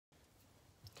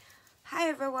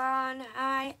everyone,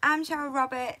 hi, I'm Sharon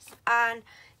Roberts and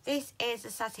this is the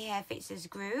Sassyhairfixers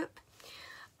group.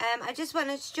 I just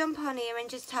wanted to jump on here and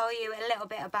just tell you a little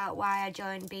bit about why I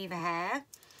joined Beaver Hair.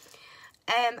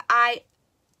 I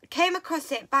came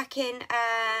across it back in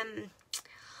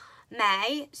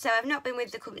May, so I've not been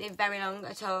with the company very long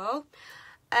at all.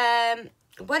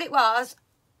 What it was,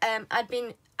 I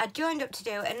joined up to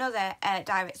do another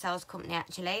direct sales company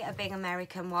actually, a big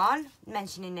American one,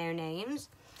 mentioning no names.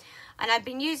 And I'd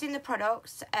been using the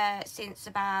products since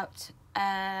about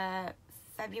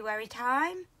February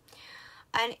time.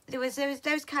 And there was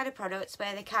those kind of products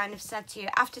where they kind of said to you,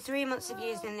 after 3 months of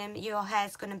using them, your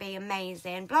hair's going to be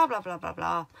amazing, blah, blah, blah, blah,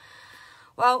 blah.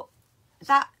 Well,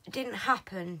 that didn't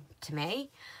happen to me.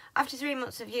 After 3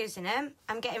 months of using them,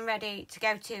 I'm getting ready to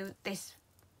go to this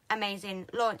amazing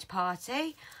launch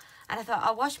party. And I thought,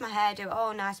 I'll wash my hair, do it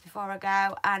all nice before I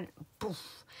go. And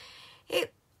poof,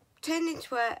 it turned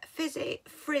into a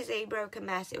frizzy, broken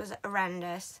mess. It was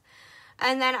horrendous.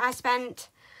 And then I spent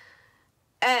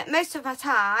most of my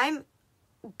time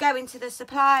going to the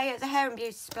supplier, the hair and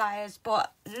beauty suppliers,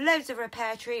 bought loads of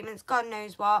repair treatments, God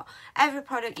knows what, every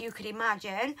product you could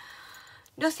imagine.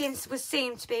 Nothing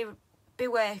seemed to be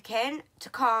working to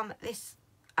calm this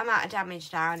amount of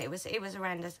damage down. It was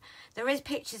horrendous. There is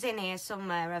pictures in here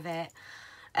somewhere of it.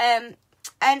 And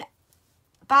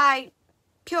by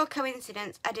pure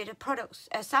coincidence, I did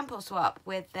a sample swap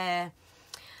with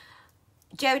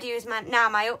Jodie, who's now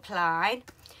my upline.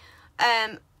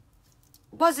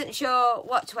 Wasn't sure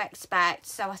what to expect,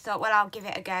 so I thought, well, I'll give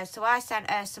it a go. So I sent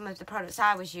her some of the products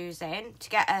I was using to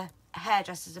get a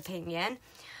hairdresser's opinion,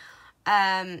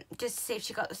 just to see if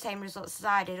she got the same results as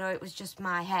I did or it was just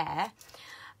my hair.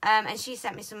 And she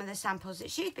sent me some of the samples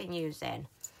that she'd been using.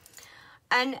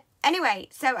 And anyway,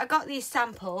 so I got these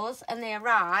samples and they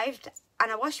arrived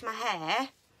and I washed my hair.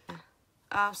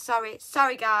 Oh,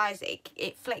 sorry guys,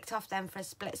 it flicked off then for a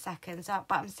split second, so,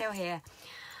 but I'm still here.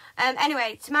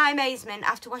 Anyway, to my amazement,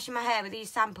 after washing my hair with these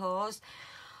samples,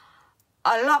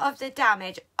 a lot of the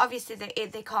damage, obviously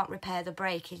they can't repair the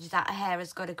breakage, that hair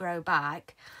has got to grow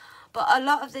back, but a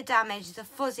lot of the damage, the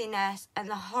fuzziness and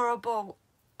the horrible,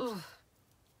 oh,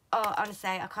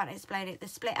 honestly, I can't explain it, the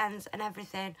split ends and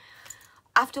everything.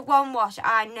 After one wash,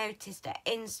 I noticed an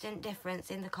instant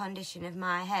difference in the condition of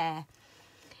my hair.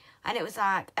 And it was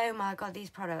like, oh my God,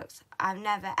 these products, I've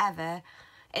never ever,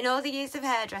 in all the years of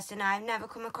hairdressing, I've never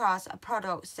come across a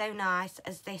product so nice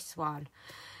as this one.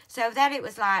 So then it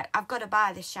was like, I've got to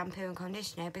buy this shampoo and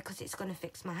conditioner because it's going to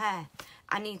fix my hair.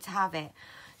 I need to have it.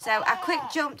 So I quick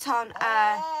jumped on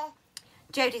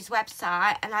Jodie's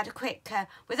website and had a quick,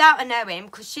 without her knowing,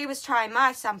 because she was trying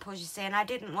my samples, you see, and I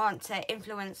didn't want to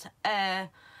influence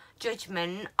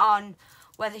judgment on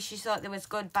whether she thought they was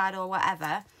good, bad or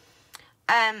whatever.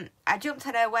 I jumped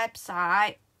on her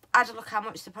website, had a look how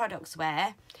much the products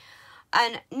were,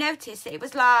 and noticed that it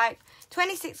was like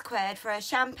 26 quid for a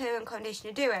shampoo and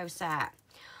conditioner duo set.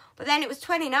 But then it was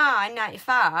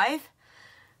 £29.95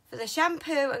 for the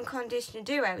shampoo and conditioner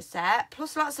duo set,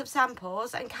 plus lots of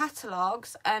samples and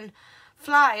catalogues and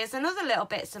flyers and other little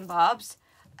bits and bobs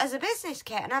as a business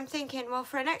kit. And I'm thinking, well,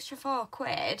 for an extra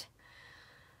 £4,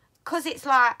 because it's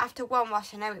like after one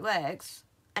wash I know it works,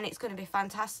 and it's going to be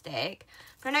fantastic.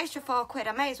 For an extra £4,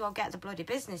 I may as well get the bloody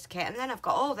business kit, and then I've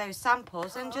got all those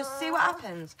samples and just see what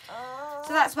happens.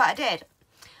 So that's what I did.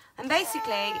 And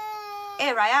basically,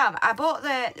 here I am. I bought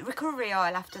the recovery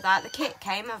oil after that. The kit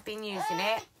came, I've been using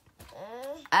it.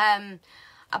 I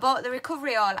bought the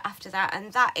recovery oil after that,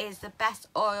 and that is the best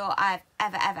oil I've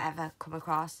ever come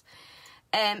across.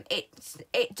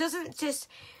 It doesn't just,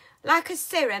 like a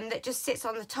serum that just sits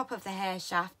on the top of the hair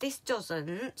shaft. This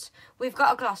doesn't. We've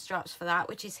got a gloss drops for that,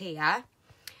 which is here.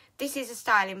 This is a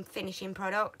styling finishing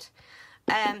product.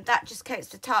 That just coats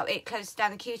the top. It closes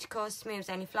down the cuticles, smooths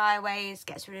any flyaways,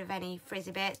 gets rid of any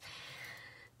frizzy bits.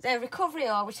 The recovery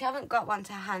oil, which I haven't got one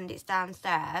to hand, it's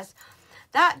downstairs.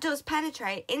 That does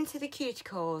penetrate into the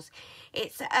cuticles.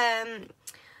 It's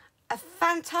a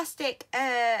fantastic...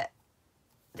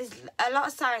 there's a lot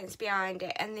of science behind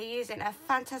it, and they're using a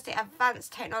fantastic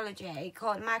advanced technology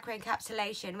called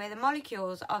microencapsulation, where the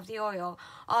molecules of the oil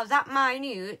are that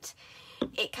minute,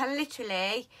 it can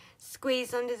literally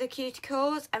squeeze under the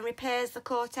cuticles and repairs the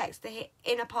cortex, the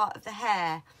inner part of the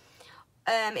hair.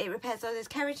 It repairs all those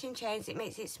keratin chains, it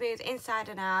makes it smooth inside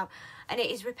and out, and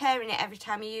it is repairing it every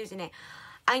time you're using it.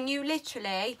 And you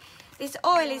literally, this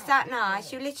oil is that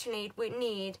nice, you literally would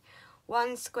need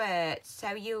one squirt,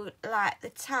 so you like the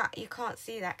tap, you can't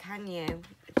see that, can you?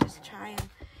 Just try and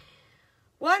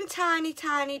one tiny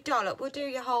dollop will do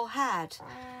your whole head.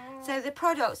 So the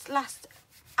products last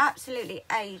absolutely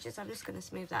ages. I'm just going to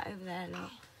smooth that over there now.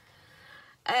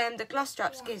 The gloss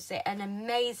drops gives it an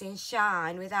amazing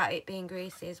shine without it being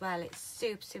greasy as well. It's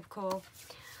super, super cool.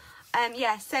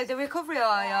 Yeah, so the recovery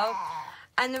oil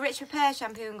and the rich repair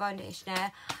shampoo and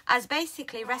conditioner has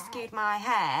basically rescued my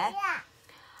hair.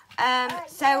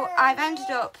 So I've ended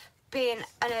up being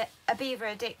a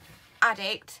beaver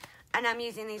addict, and I'm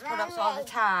using these products all the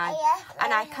time,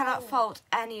 and I cannot fault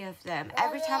any of them.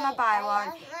 Every time I buy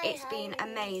one, it's been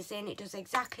amazing. It does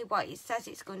exactly what it says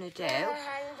it's going to do,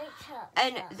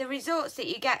 and the results that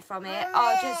you get from it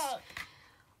are just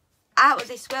out of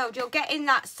this world. You're getting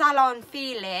that salon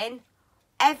feeling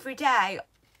every day,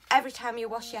 every time you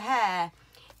wash your hair.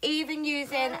 Even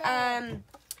using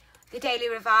the Daily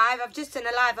Revive, I've just done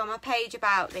a live on my page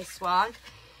about this one.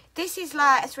 This is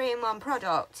like a 3-in-1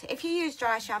 product. If you use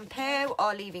dry shampoo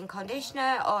or leave-in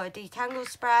conditioner or a detangle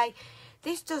spray,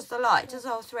 this does the lot. It does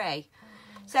all three.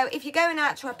 So if you're going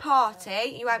out to a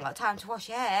party, you ain't got time to wash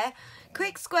your hair,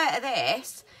 quick squirt of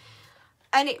this,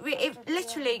 and it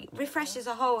literally refreshes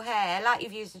the whole hair like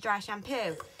you've used a dry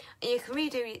shampoo. And you can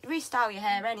restyle your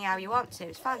hair anyhow you want to.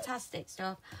 It's fantastic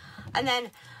stuff. And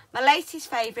then my latest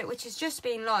favourite, which has just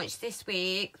been launched this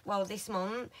week, well, this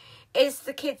month, is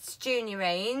the Kids Junior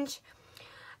range.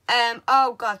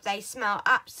 Oh God, they smell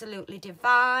absolutely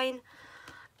divine.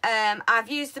 I've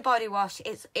used the body wash.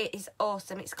 It is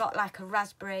awesome. It's got like a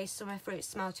raspberry summer fruit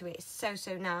smell to it. It's so,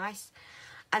 so nice.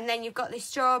 And then you've got this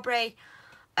strawberry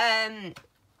or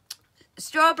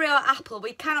apple.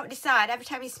 We cannot decide. Every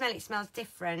time you smell it, it smells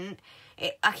different.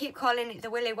 I keep calling it the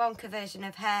Willy Wonka version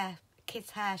of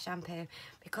kids hair shampoo,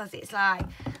 because it's like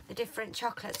the different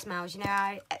chocolate smells, you know,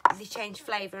 how they change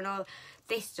flavour, and all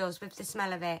this does with the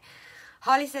smell of it.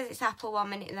 Holly says it's apple one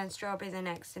minute and then strawberry the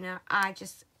next, and I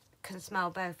just can smell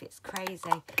both. It's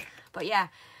crazy. But yeah,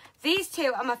 these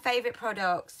two are my favourite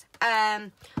products.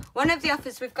 One of the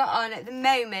offers we've got on at the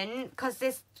moment, because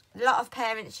there's a lot of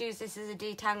parents use this as a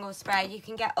detangle spray, you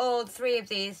can get all three of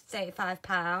these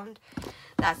 £35.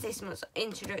 That's this month's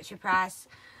introductory price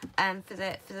for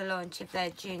the launch of their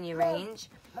junior range.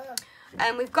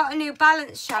 We've got a new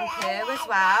Balance shampoo as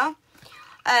well,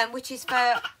 which is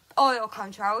for oil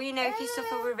control. You know, if you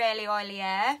suffer with really oily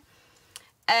hair,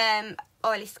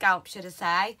 oily scalp, should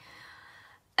I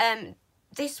say.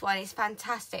 This one is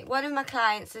fantastic. One of my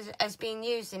clients has been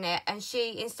using it, and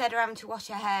she, instead of having to wash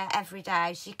her hair every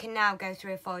day, she can now go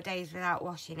 3 or 4 days without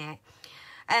washing it.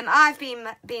 I've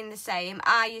been the same.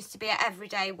 I used to be at every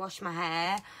day wash my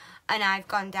hair, and I've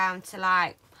gone down to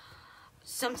like,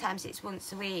 sometimes it's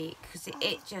once a week, because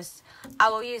it just, I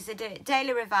will use the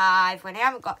Daily Revive when I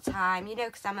haven't got time, you know,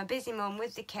 because I'm a busy mum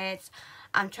with the kids.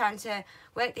 I'm trying to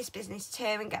work this business too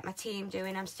and get my team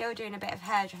doing. I'm still doing a bit of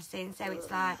hairdressing, so it's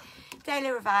like Daily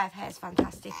Revive hair's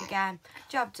fantastic again.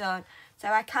 Job done. So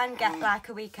I can get like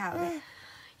a week out of it.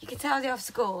 You can tell they're off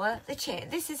school. The chimp.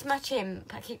 This is my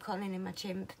chimp. I keep calling him my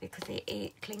chimp because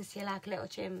he clings to you like a little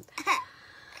chimp.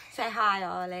 Say hi,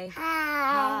 Ollie.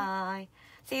 Hi.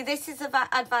 See, this is the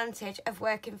advantage of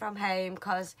working from home,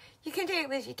 because you can do it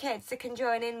with your kids. They can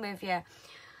join in with you.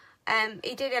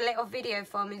 He did a little video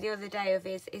for me the other day of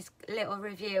his little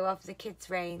review of the kids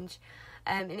range,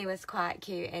 and he was quite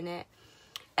cute in it.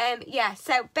 Yeah,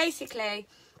 so basically,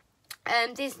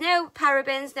 there's no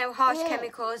parabens, no harsh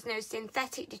chemicals, no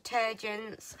synthetic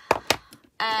detergents.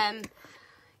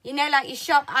 You know, like your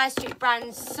shop high street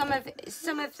brands, some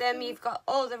of them you've got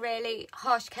all the really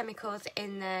harsh chemicals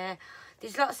in there.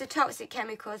 There's lots of toxic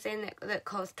chemicals in that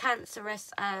cause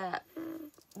cancerous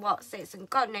what's-its and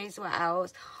God knows what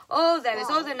else. All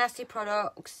the nasty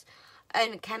products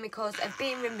and chemicals have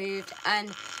been removed,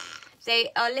 and they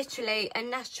are literally a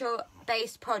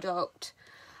natural-based product.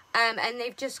 And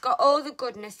they've just got all the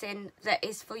goodness in that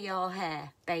is for your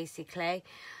hair, basically.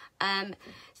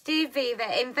 Steve Beaver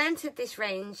invented this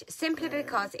range simply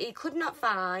because he could not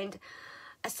find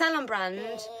a salon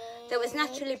brand that was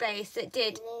naturally based, that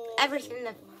did everything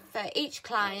for each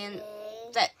client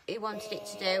that he wanted it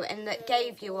to do, and that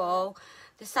gave you all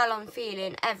the salon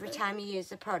feeling every time you use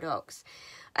the products.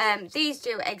 These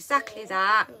do exactly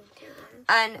that,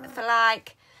 and for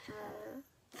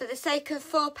the sake of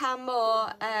 £4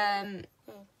 more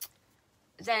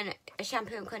than a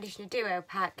shampoo and conditioner duo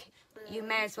pack, you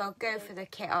may as well go for the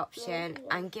kit option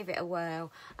and give it a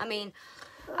whirl. I mean,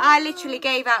 I literally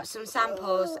gave out some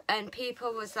samples and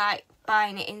people was like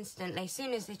buying it instantly. As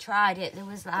soon as they tried it, there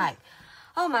was like,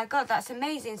 oh my God, that's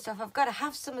amazing stuff. I've got to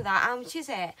have some of that. How much is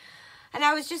it? And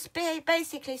I was just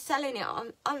basically selling it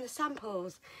on the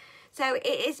samples. So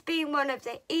it has been one of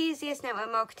the easiest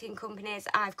network marketing companies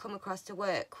I've come across to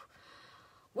work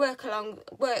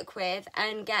with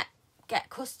and get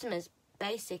customers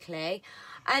basically.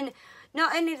 And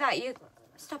not only that,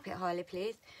 stop it, Harley,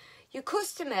 please. Your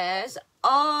customers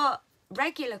are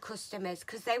regular customers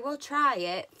because they will try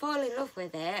it, fall in love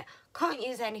with it, can't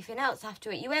use anything else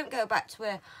after it. You won't go back to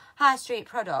a high street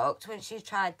product once you've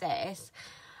tried this.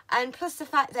 And plus the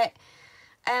fact that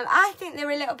I think they're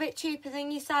a little bit cheaper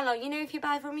than your salon. You know, if you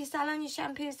buy from your salon, your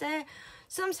shampoo's there.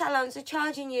 Some salons are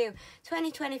charging you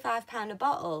 £20-25 a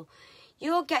bottle.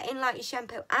 You're getting like your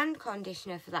shampoo and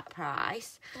conditioner for that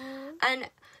price. And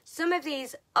some of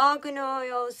these argan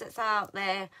oils that's out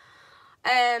there,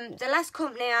 the last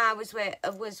company I was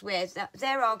with,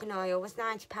 their argan oil was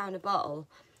 £90 a bottle.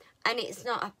 And it's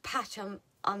not a patch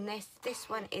on this. This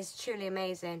one is truly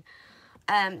amazing.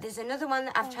 There's another one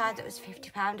that I've tried that was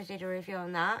 £50. I did a review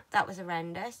on that. That was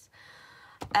horrendous.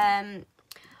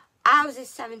 Ours is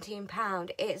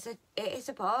 £17. It is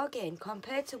a bargain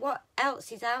compared to what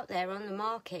else is out there on the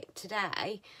market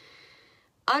today.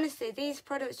 Honestly, these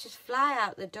products just fly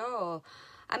out the door.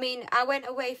 I mean, I went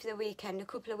away for the weekend a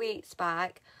couple of weeks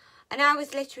back, and I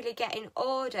was literally getting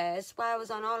orders while I was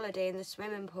on holiday in the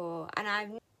swimming pool. And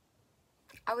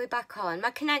are we back on? My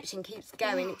connection keeps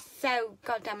going. It's so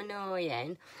goddamn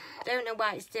annoying. I don't know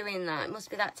why it's doing that. It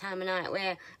must be that time of night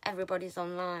where everybody's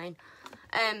online.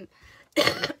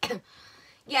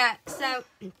 Yeah, so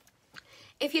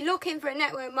if you're looking for a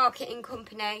network marketing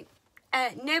company,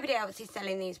 nobody else is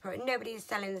selling these products. Nobody is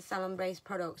selling the salon-based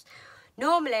products.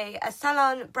 Normally, a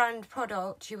salon brand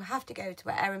product, you have to go to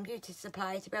a hair and beauty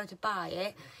supplier to be able to buy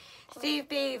it. Steve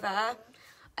Beaver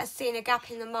has seen a gap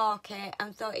in the market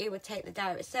and thought he would take the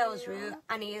direct sales route,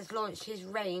 and he has launched his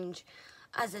range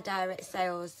as a direct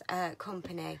sales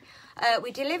company.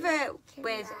 We deliver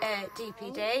with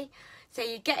DPD, so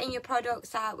you're getting your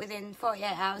products out within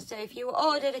 48 hours. So if you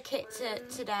ordered a kit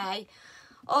today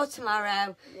or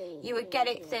tomorrow, you would get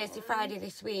it Thursday, Friday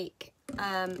this week,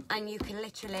 and you can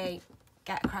literally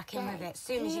get cracking with it. As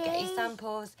soon as you get your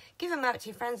samples, give them out to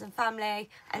your friends and family,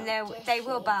 and they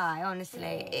will buy.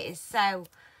 Honestly, it is so.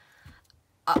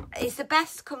 It's the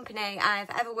best company I've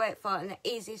ever worked for, and the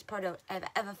easiest product I've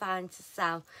ever found to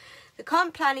sell. The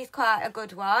comp plan is quite a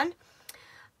good one.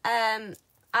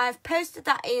 I've posted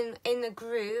that in the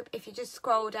group. If you just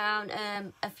scroll down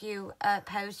a few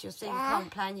posts, you'll see the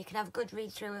comp plan. You can have a good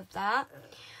read through of that.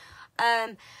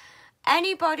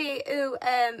 Anybody who,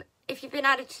 if you've been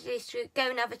added to this group, go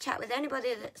and have a chat with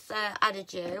anybody that's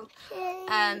added you.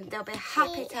 They'll be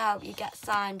happy to help you get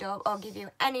signed up or give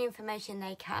you any information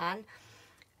they can.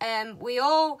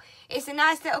 It's a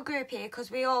nice little group here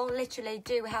because we all literally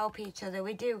do help each other.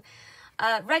 We do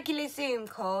regular Zoom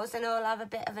calls and all have a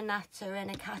bit of a natter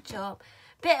and a catch up,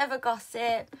 bit of a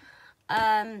gossip,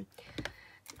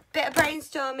 bit of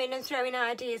brainstorming and throwing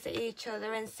ideas at each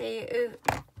other and see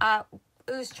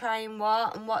who's trying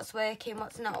what and what's working,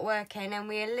 what's not working, and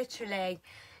we're literally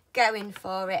going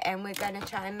for it, and we're going to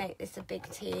try and make this a big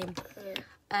team.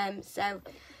 So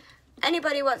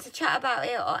anybody wants to chat about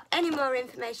it or any more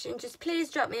information, just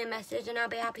please drop me a message and I'll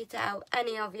be happy to help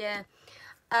any of you.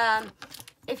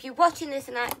 If you're watching this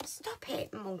and stop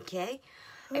it, monkey.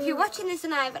 If you're watching this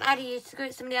and I haven't added you to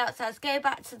group somebody else, go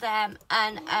back to them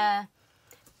and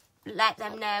let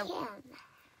them know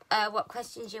what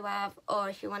questions you have, or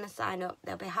if you want to sign up,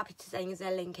 they'll be happy to send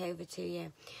their link over to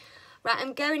you. Right,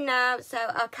 I'm going now, so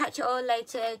I'll catch you all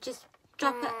later. Just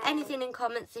drop anything in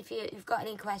comments if you've got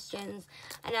any questions,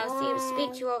 and I'll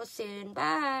speak to you all soon.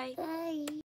 Bye. Bye.